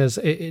 Alyssa, because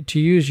to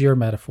use your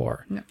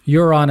metaphor,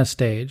 you're on a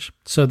stage.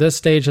 So this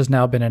stage has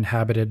now been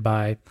inhabited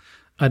by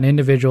an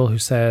individual who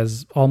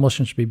says all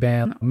Muslims should be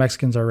banned,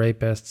 Mexicans are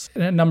rapists,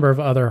 and a number of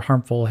other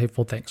harmful,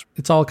 hateful things.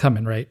 It's all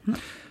coming, right?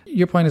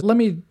 Your point is, let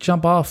me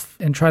jump off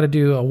and try to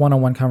do a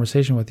one-on-one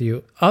conversation with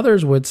you.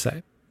 Others would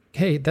say,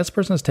 hey, this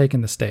person is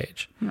taking the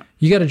stage.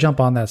 You got to jump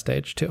on that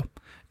stage too.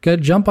 Got to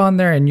jump on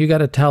there and you got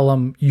to tell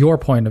them your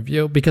point of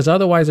view, because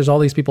otherwise there's all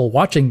these people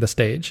watching the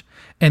stage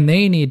and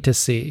they need to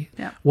see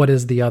what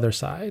is the other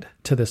side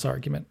to this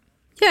argument.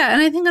 Yeah,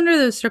 and I think under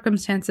those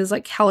circumstances,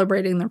 like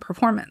calibrating their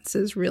performance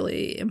is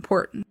really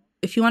important.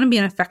 If you want to be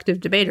an effective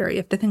debater, you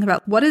have to think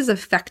about what is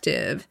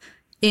effective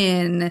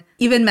in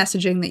even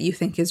messaging that you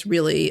think is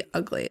really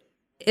ugly.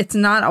 It's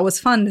not always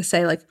fun to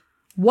say, like,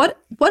 what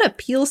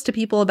appeals to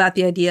people about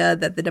the idea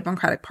that the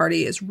Democratic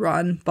Party is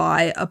run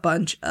by a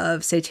bunch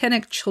of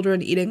satanic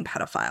children-eating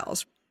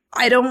pedophiles?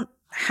 I don't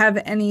have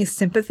any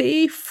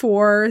sympathy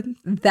for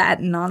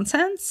that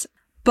nonsense,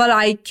 but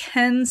I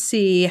can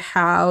see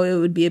how it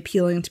would be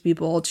appealing to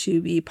people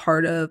to be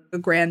part of a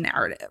grand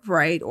narrative,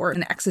 right? Or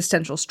an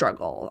existential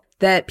struggle.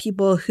 That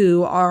people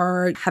who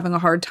are having a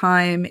hard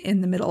time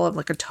in the middle of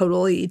like a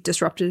totally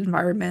disrupted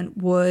environment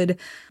would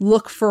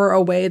look for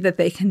a way that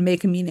they can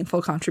make a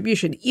meaningful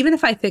contribution. Even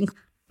if I think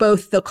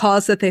both the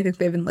cause that they think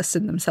they've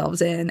enlisted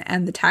themselves in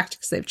and the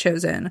tactics they've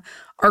chosen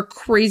are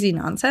crazy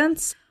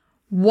nonsense.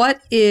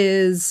 What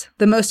is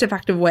the most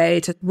effective way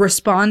to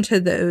respond to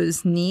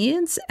those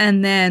needs?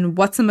 And then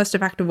what's the most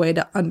effective way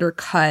to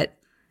undercut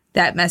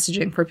that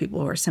messaging for people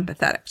who are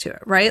sympathetic to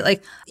it, right?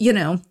 Like, you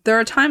know, there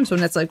are times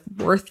when it's like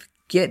worth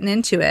getting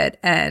into it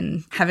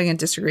and having a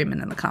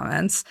disagreement in the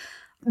comments.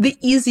 The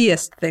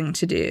easiest thing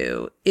to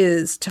do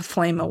is to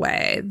flame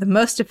away. The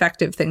most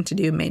effective thing to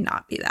do may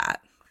not be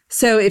that.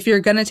 So if you're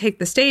going to take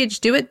the stage,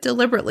 do it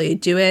deliberately.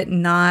 Do it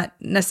not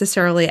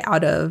necessarily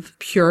out of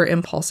pure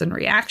impulse and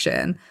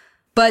reaction,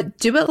 but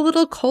do it a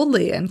little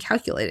coldly and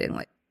calculating.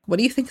 Like, what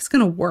do you think is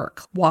going to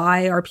work?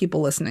 Why are people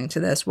listening to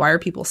this? Why are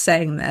people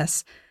saying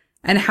this?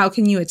 And how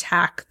can you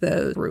attack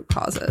the root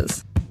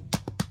causes?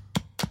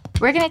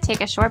 We're going to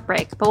take a short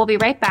break, but we'll be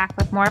right back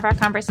with more of our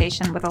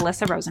conversation with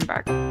Alyssa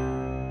Rosenberg.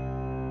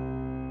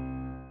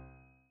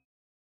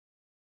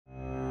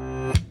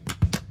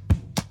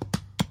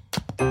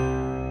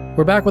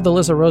 We're back with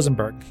Alyssa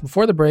Rosenberg.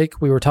 Before the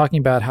break, we were talking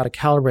about how to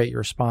calibrate your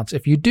response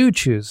if you do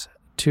choose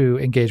to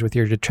engage with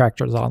your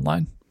detractors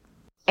online.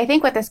 I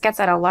think what this gets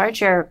at a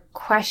larger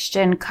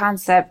question,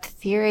 concept,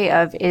 theory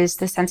of is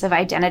the sense of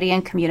identity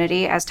and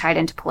community as tied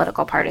into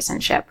political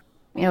partisanship.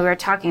 You know, we were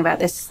talking about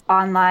this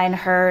online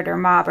herd or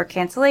mob or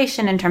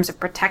cancellation in terms of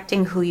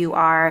protecting who you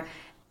are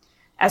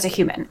as a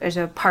human, as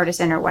a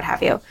partisan or what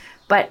have you.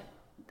 But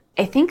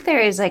I think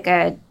there is like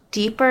a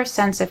deeper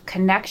sense of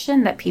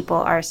connection that people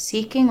are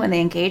seeking when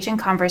they engage in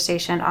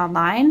conversation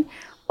online,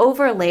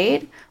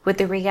 overlaid with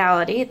the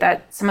reality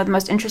that some of the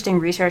most interesting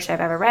research I've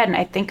ever read, and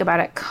I think about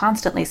it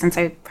constantly since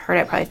I heard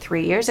it probably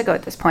 3 years ago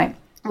at this point,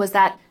 was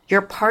that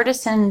your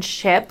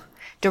partisanship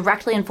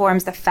directly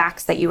informs the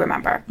facts that you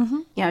remember.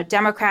 You know,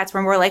 Democrats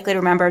were more likely to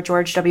remember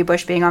George W.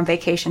 Bush being on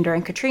vacation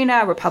during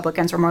Katrina.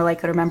 Republicans were more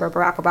likely to remember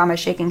Barack Obama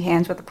shaking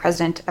hands with the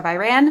president of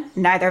Iran.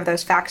 Neither of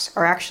those facts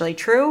are actually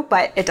true,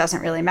 but it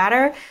doesn't really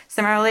matter.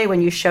 Similarly,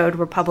 when you showed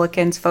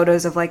Republicans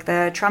photos of like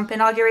the Trump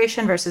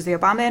inauguration versus the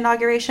Obama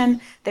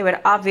inauguration, they would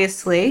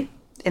obviously,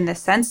 in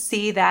this sense,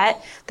 see that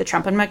the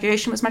Trump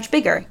inauguration was much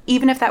bigger,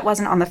 even if that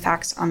wasn't on the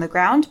facts on the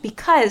ground,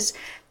 because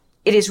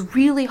it is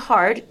really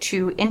hard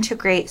to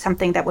integrate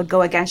something that would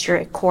go against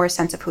your core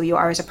sense of who you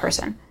are as a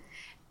person,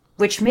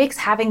 which makes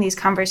having these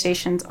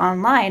conversations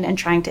online and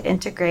trying to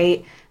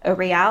integrate a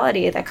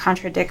reality that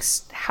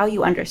contradicts how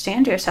you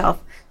understand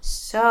yourself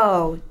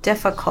so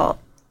difficult.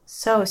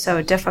 So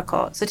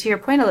difficult. So to your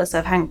point, Alyssa,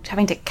 of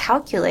having to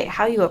calculate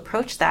how you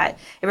approach that,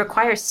 it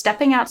requires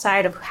stepping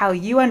outside of how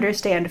you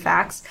understand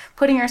facts,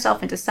 putting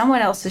yourself into someone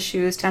else's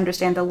shoes to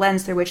understand the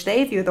lens through which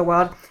they view the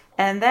world,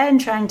 and then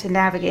trying to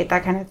navigate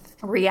that kind of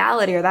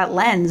reality or that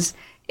lens.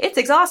 It's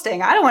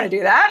exhausting. I don't want to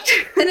do that.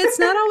 And it's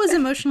not always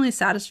emotionally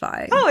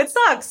satisfying. Oh, it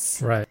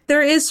sucks. Right.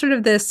 There is sort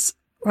of this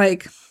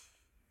like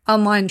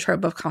online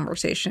trope of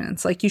conversation.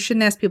 It's like you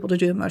shouldn't ask people to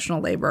do emotional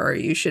labor, or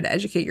you should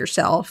educate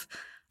yourself.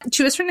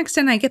 To a certain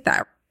extent, I get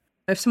that.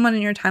 If someone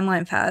in your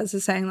timeline Faz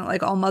is saying that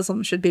like all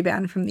Muslims should be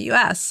banned from the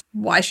US,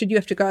 why should you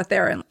have to go out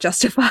there and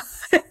justify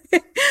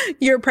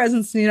your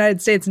presence in the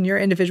United States and your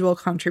individual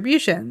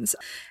contributions?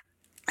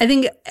 I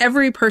think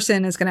every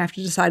person is going to have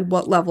to decide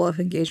what level of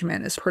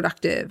engagement is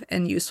productive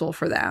and useful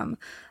for them.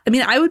 I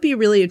mean, I would be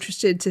really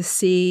interested to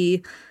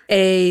see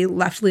a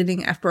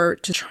left-leaning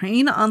effort to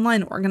train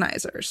online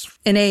organizers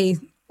in a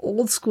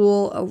old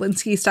school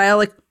Alinsky style.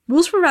 Like,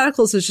 Rules for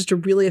Radicals is just a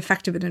really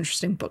effective and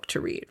interesting book to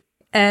read.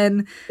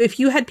 And if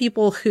you had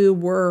people who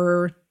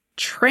were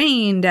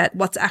trained at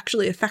what's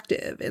actually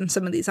effective in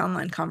some of these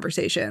online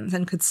conversations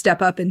and could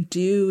step up and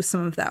do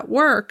some of that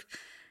work,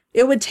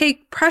 it would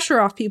take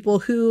pressure off people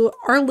who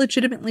are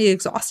legitimately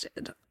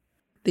exhausted.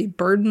 The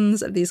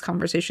burdens of these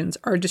conversations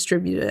are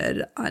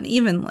distributed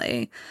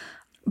unevenly.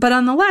 But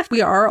on the left,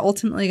 we are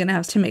ultimately going to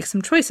have to make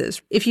some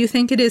choices. If you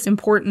think it is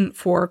important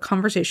for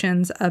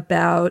conversations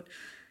about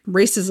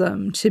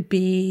racism to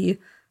be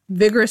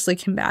vigorously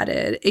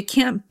combated, it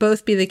can't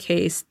both be the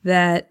case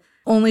that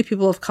only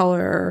people of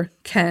color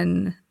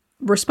can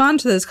respond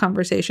to those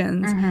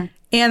conversations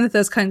and that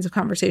those kinds of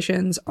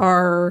conversations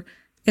are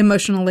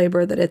emotional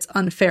labor that it's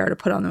unfair to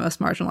put on the most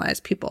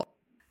marginalized people.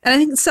 And I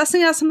think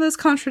sussing out some of those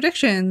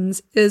contradictions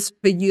is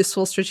a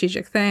useful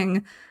strategic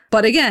thing.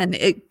 But again,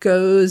 it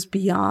goes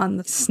beyond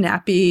the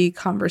snappy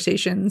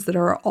conversations that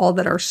are all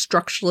that are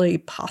structurally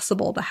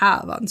possible to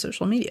have on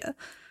social media.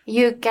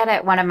 You get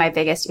at one of my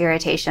biggest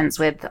irritations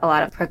with a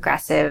lot of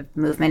progressive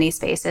movement-y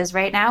spaces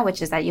right now,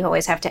 which is that you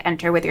always have to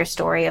enter with your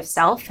story of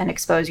self and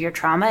expose your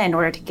trauma in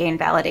order to gain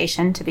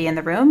validation to be in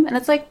the room. And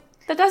it's like,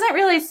 that doesn't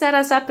really set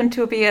us up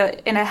into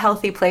in a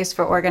healthy place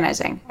for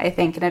organizing, I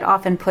think. And it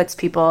often puts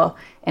people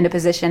in a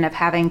position of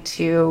having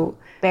to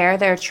bear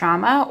their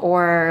trauma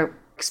or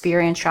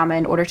experience trauma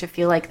in order to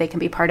feel like they can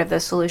be part of the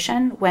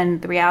solution, when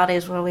the reality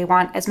is where we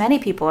want as many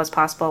people as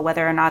possible,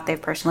 whether or not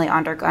they've personally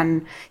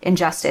undergone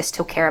injustice,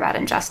 to care about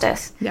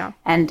injustice. Yeah.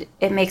 And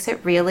it makes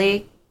it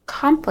really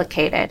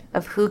complicated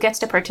of who gets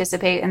to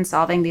participate in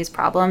solving these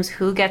problems,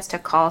 who gets to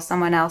call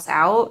someone else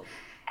out,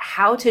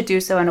 how to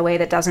do so in a way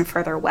that doesn't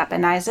further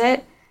weaponize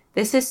it.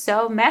 This is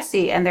so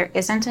messy, and there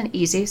isn't an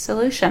easy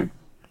solution.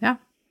 Yeah.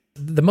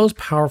 The most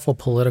powerful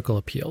political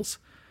appeals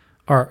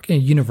are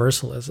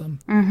universalism,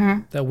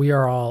 that we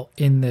are all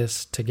in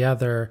this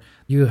together.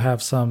 You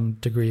have some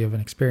degree of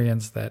an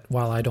experience that,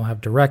 while I don't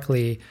have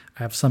directly,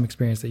 I have some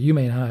experience that you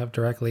may not have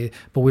directly,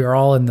 but we are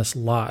all in this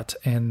lot.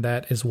 And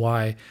that is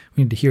why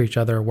we need to hear each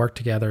other, work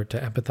together to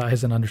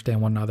empathize and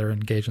understand one another,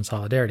 engage in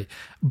solidarity.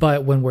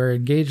 But when we're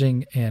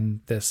engaging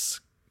in this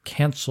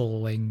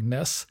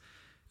cancelingness,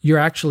 you're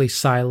actually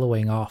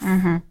siloing off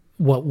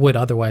what would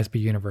otherwise be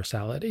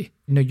universality.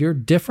 You know, you're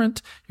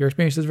different. Your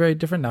experience is very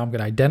different. Now I'm going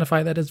to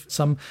identify that as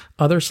some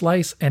other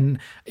slice, and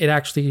it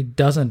actually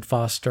doesn't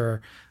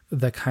foster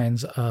the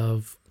kinds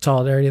of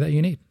solidarity that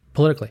you need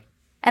politically.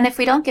 And if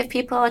we don't give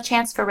people a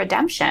chance for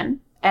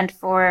redemption and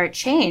for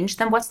change,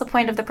 then what's the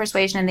point of the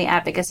persuasion and the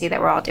advocacy that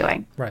we're all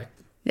doing? Right.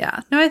 Yeah.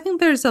 No, I think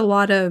there's a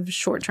lot of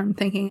short-term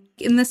thinking.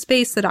 In the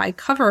space that I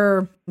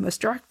cover most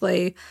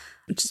directly,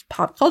 which is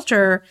pop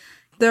culture,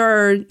 there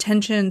are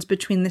tensions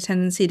between the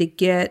tendency to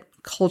get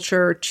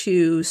culture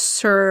to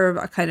serve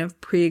a kind of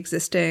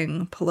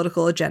pre-existing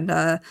political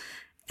agenda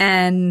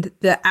and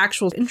the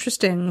actual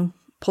interesting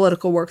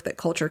political work that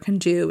culture can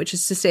do, which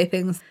is to say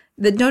things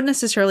that don't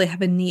necessarily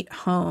have a neat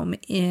home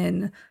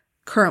in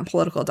current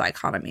political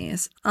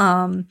dichotomies.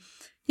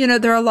 You know,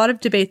 there are a lot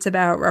of debates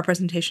about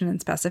representation and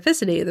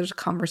specificity. There's a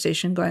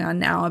conversation going on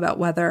now about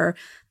whether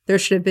there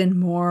should have been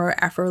more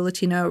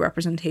Afro-Latino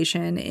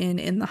representation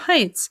in the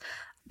Heights.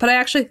 But I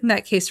actually think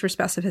that case for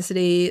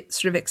specificity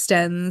sort of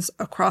extends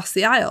across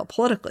the aisle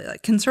politically.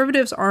 Like,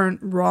 conservatives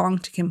aren't wrong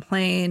to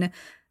complain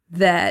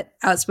that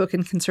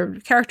outspoken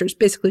conservative characters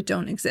basically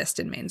don't exist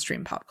in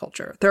mainstream pop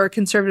culture. There are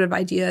conservative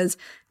ideas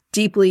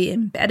deeply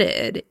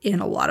embedded in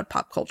a lot of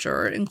pop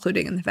culture,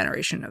 including in the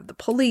veneration of the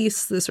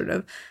police, the sort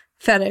of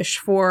fetish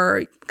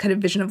for kind of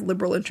vision of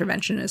liberal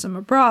interventionism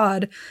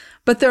abroad,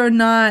 but they're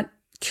not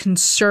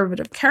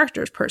conservative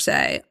characters per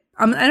se.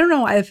 I don't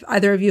know if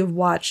either of you have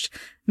watched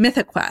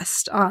Mythic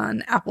Quest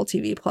on Apple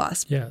TV+.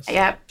 Yes.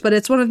 Yep. But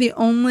it's one of the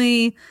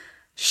only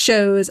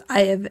shows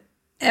I have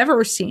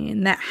ever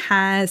seen that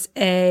has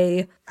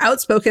a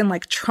outspoken,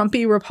 like,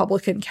 Trumpy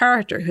Republican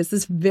character who's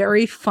this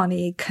very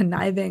funny,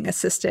 conniving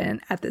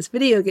assistant at this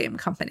video game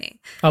company.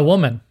 A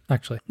woman,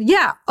 actually.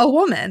 Yeah, a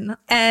woman.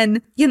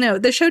 And, you know,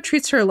 the show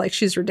treats her like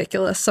she's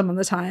ridiculous some of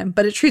the time,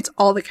 but it treats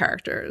all the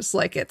characters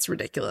like it's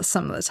ridiculous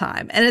some of the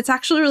time. And it's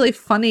actually really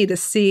funny to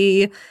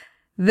see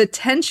the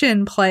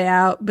tension play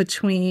out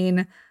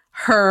between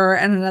her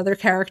and another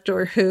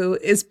character who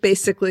is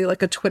basically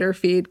like a Twitter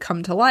feed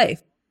come to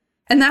life.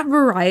 And that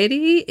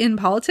variety in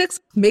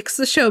politics makes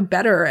the show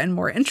better and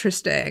more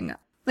interesting.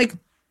 Like,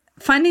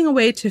 finding a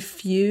way to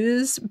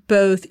fuse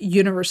both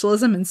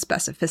universalism and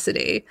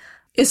specificity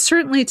is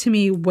certainly, to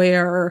me,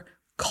 where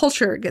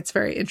culture gets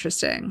very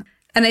interesting.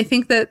 And I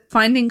think that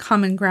finding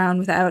common ground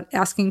without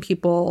asking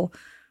people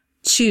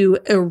to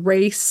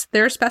erase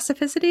their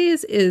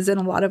specificities is, in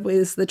a lot of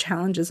ways, the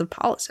challenges of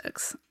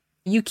politics.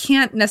 You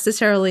can't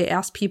necessarily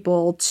ask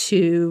people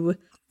to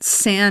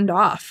sand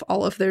off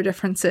all of their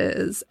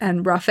differences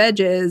and rough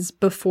edges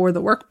before the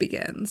work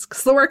begins,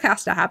 because the work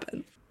has to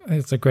happen.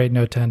 It's a great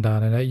note to end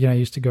on. And I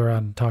used to go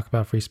around and talk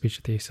about free speech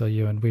at the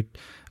ACLU, and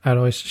I'd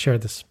always share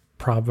this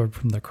proverb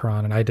from the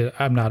Quran. And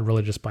I'm not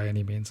religious by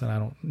any means, and I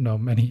don't know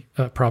many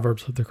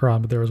proverbs of the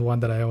Quran, but there was one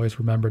that I always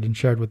remembered and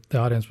shared with the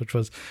audience, which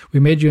was, "We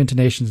made you into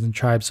nations and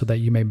tribes so that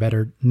you may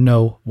better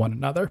know one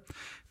another."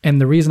 And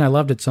the reason I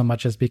loved it so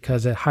much is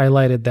because it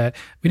highlighted that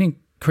we didn't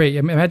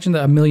imagine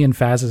that a million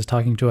Fazes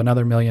talking to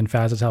another million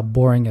Fazes, how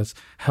boring as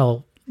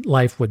hell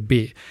life would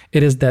be.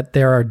 It is that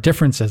there are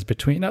differences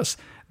between us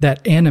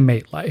that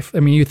animate life. I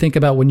mean, you think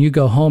about when you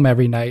go home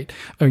every night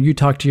or you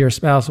talk to your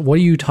spouse, what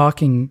are you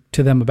talking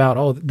to them about?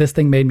 Oh, this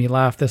thing made me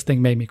laugh. This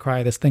thing made me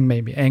cry. This thing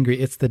made me angry.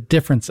 It's the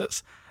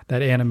differences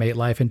that animate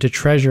life, and to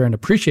treasure and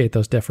appreciate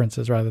those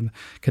differences rather than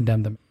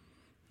condemn them.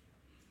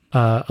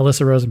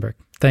 Alyssa Rosenberg,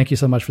 thank you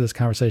so much for this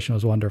conversation. It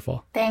was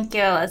wonderful. Thank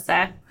you,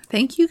 Alyssa.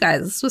 Thank you,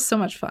 guys. This was so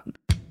much fun.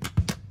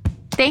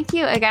 Thank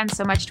you again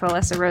so much to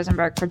Alyssa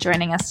Rosenberg for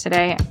joining us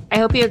today. I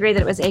hope you agree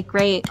that it was a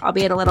great,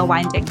 albeit a little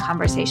winding,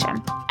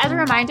 conversation. As a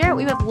reminder,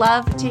 we would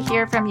love to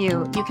hear from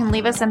you. You can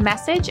leave us a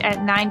message at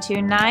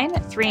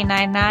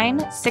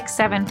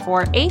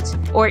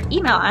 929-399-6748 or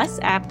email us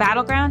at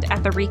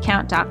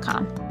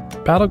battleground@therecount.com.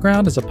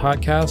 Battleground is a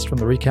podcast from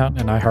The Recount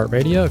and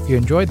iHeartRadio. If you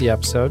enjoyed the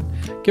episode,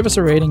 give us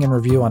a rating and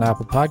review on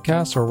Apple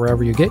Podcasts or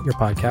wherever you get your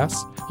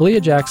podcasts.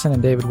 Aaliyah Jackson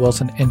and David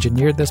Wilson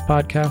engineered this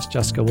podcast.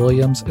 Jessica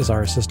Williams is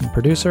our assistant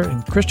producer,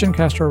 and Christian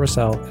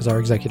Castro-Russell is our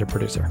executive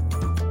producer.